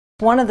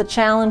One of the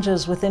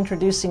challenges with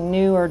introducing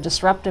new or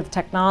disruptive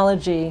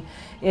technology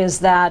is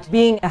that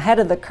being ahead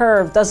of the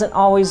curve doesn't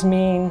always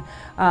mean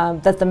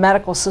that the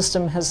medical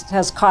system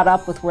has caught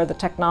up with where the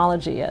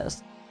technology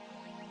is.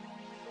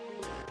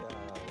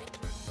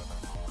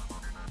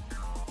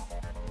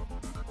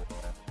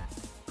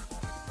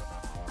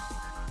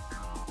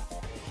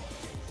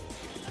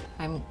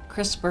 I'm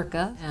Chris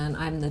Berka, and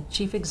I'm the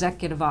Chief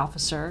Executive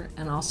Officer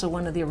and also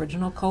one of the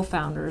original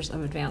co-founders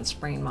of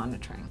Advanced Brain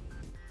Monitoring.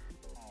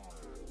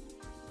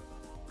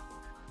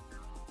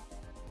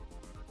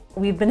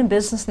 We've been in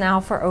business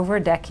now for over a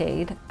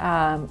decade.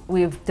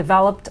 We've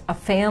developed a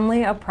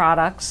family of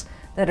products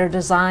that are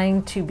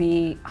designed to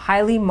be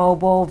highly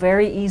mobile,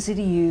 very easy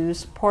to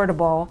use,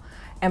 portable,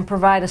 and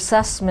provide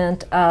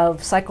assessment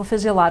of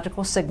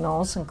psychophysiological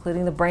signals,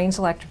 including the brain's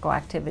electrical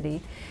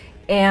activity.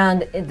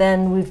 And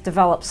then we've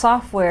developed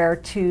software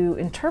to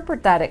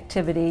interpret that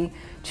activity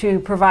to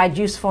provide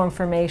useful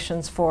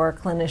information for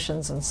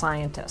clinicians and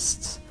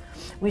scientists.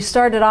 We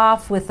started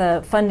off with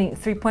a funding,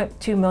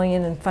 $3.2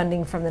 million in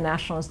funding from the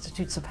National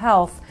Institutes of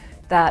Health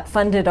that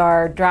funded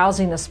our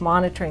drowsiness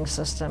monitoring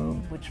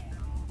system, which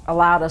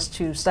allowed us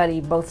to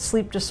study both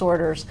sleep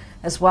disorders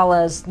as well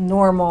as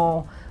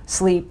normal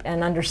sleep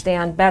and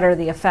understand better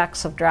the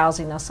effects of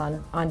drowsiness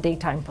on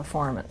daytime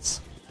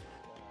performance.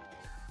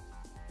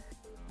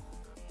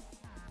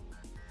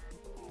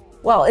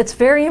 Well, it's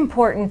very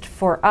important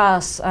for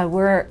us.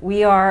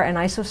 We are an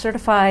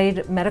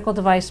ISO-certified medical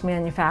device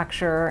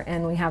manufacturer,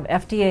 and we have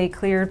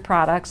FDA-cleared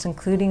products,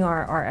 including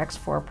our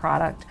X4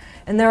 product.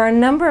 And there are a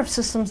number of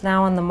systems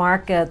now on the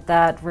market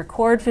that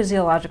record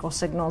physiological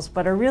signals,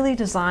 but are really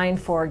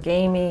designed for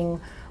gaming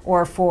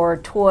or for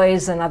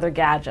toys and other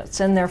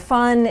gadgets. And they're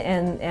fun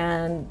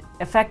and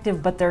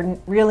effective, but they're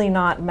really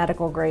not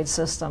medical-grade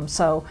systems.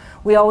 So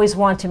we always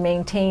want to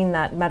maintain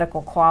that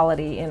medical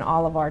quality in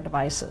all of our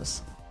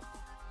devices.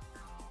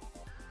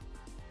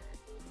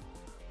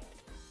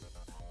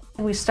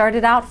 We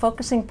started out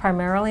focusing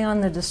primarily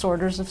on the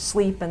disorders of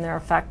sleep and their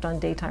effect on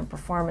daytime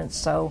performance,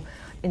 so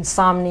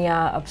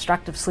insomnia,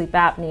 obstructive sleep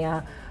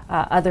apnea,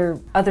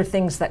 other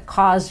things that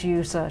cause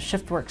you, a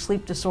shift work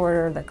sleep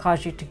disorder that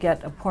cause you to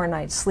get a poor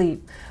night's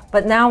sleep.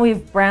 But now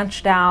we've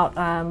branched out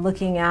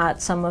looking at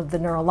some of the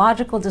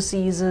neurological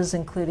diseases,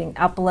 including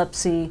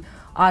epilepsy,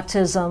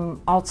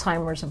 autism,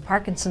 Alzheimer's and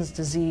Parkinson's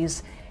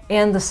disease,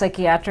 and the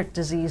psychiatric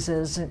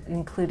diseases,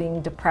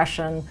 including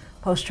depression,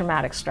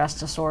 post-traumatic stress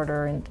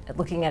disorder, and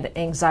looking at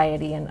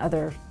anxiety and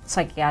other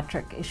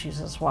psychiatric issues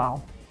as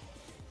well.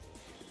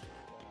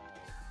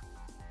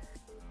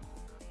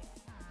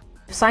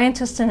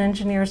 Scientists and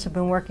engineers have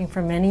been working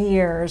for many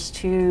years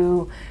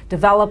to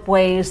develop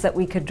ways that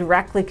we could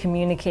directly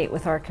communicate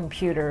with our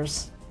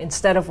computers.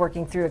 Instead of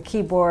working through a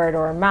keyboard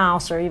or a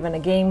mouse or even a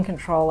game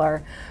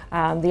controller,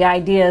 the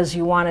idea is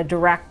you want a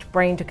direct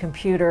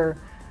brain-to-computer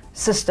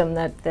system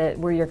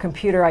where your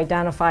computer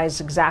identifies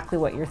exactly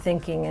what you're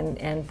thinking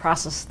and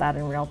processes that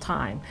in real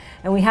time.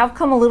 And we have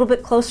come a little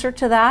bit closer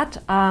to that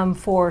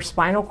for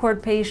spinal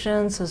cord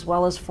patients as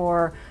well as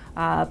for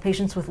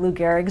patients with Lou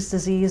Gehrig's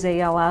disease,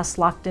 ALS,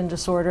 locked-in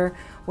disorder,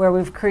 where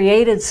we've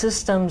created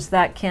systems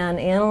that can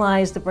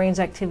analyze the brain's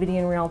activity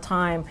in real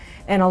time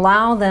and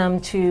allow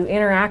them to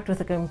interact with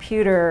the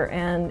computer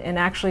and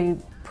actually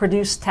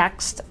produce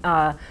text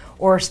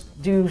or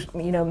do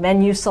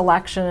menu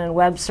selection and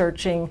web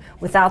searching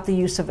without the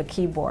use of a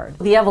keyboard.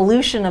 The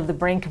evolution of the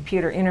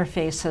brain-computer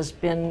interface has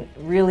been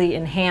really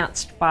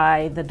enhanced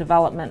by the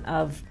development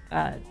of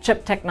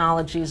chip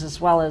technologies as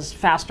well as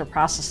faster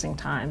processing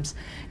times.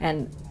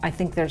 And I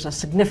think there's a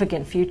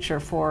significant future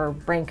for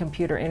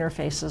brain-computer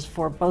interfaces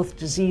for both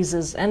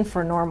diseases and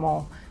for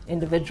normal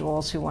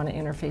individuals who want to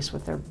interface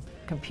with their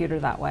computer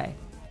that way.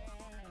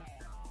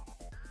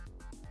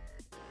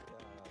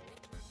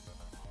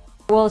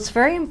 Well, it's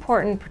very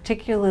important,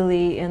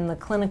 particularly in the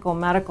clinical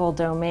medical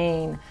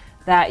domain,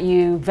 that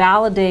you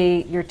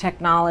validate your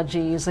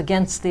technologies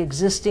against the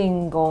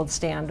existing gold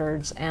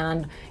standards,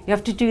 and you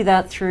have to do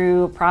that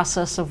through a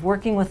process of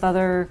working with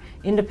other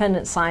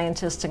independent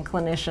scientists and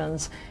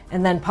clinicians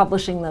and then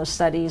publishing those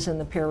studies in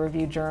the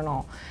peer-reviewed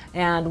journal.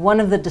 And one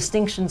of the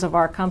distinctions of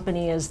our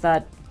company is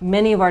that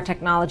many of our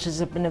technologies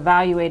have been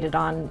evaluated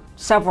on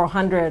several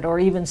hundred or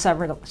even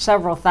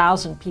several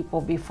thousand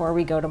people before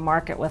we go to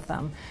market with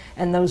them,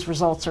 and those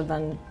results are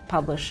then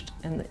published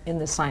in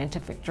the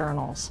scientific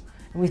journals.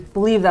 We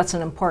believe that's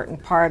an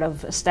important part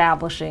of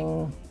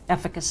establishing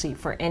efficacy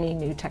for any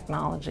new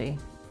technology.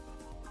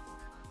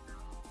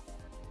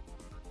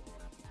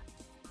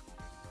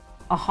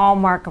 A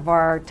hallmark of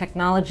our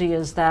technology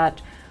is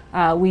that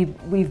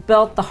we've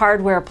built the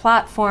hardware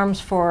platforms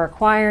for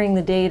acquiring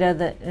the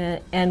data,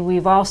 and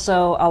we've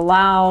also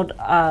allowed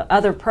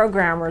other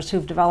programmers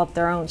who've developed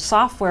their own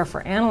software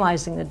for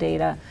analyzing the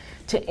data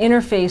to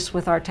interface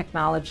with our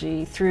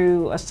technology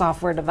through a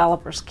software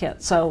developer's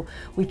kit. So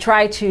we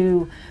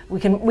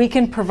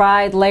can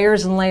provide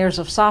layers and layers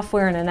of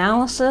software and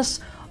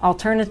analysis.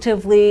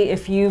 Alternatively,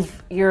 if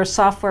you're a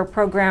software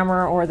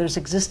programmer or there's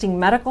existing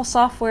medical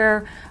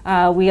software,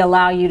 we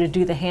allow you to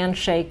do the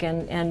handshake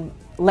and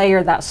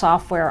layer that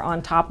software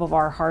on top of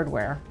our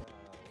hardware.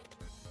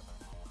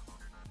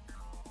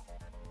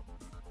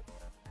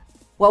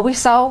 Well, we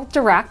sell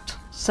direct,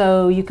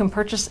 so you can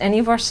purchase any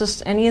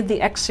of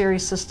the X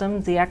series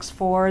systems, the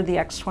X4, the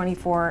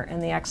X24,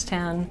 and the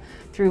X10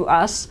 through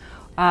us.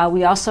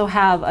 We also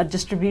have a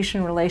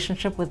distribution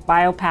relationship with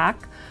BioPack,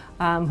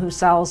 who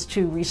sells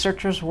to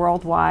researchers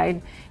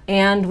worldwide,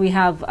 and we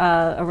have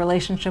a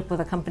relationship with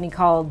a company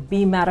called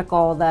B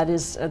Medical that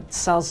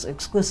sells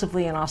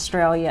exclusively in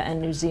Australia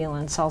and New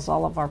Zealand, sells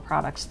all of our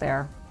products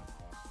there.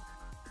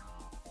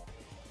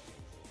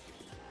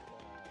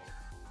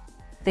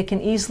 They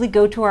can easily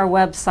go to our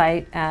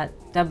website at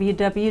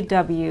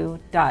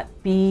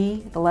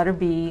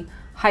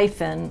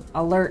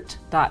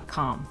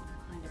www.b-alert.com.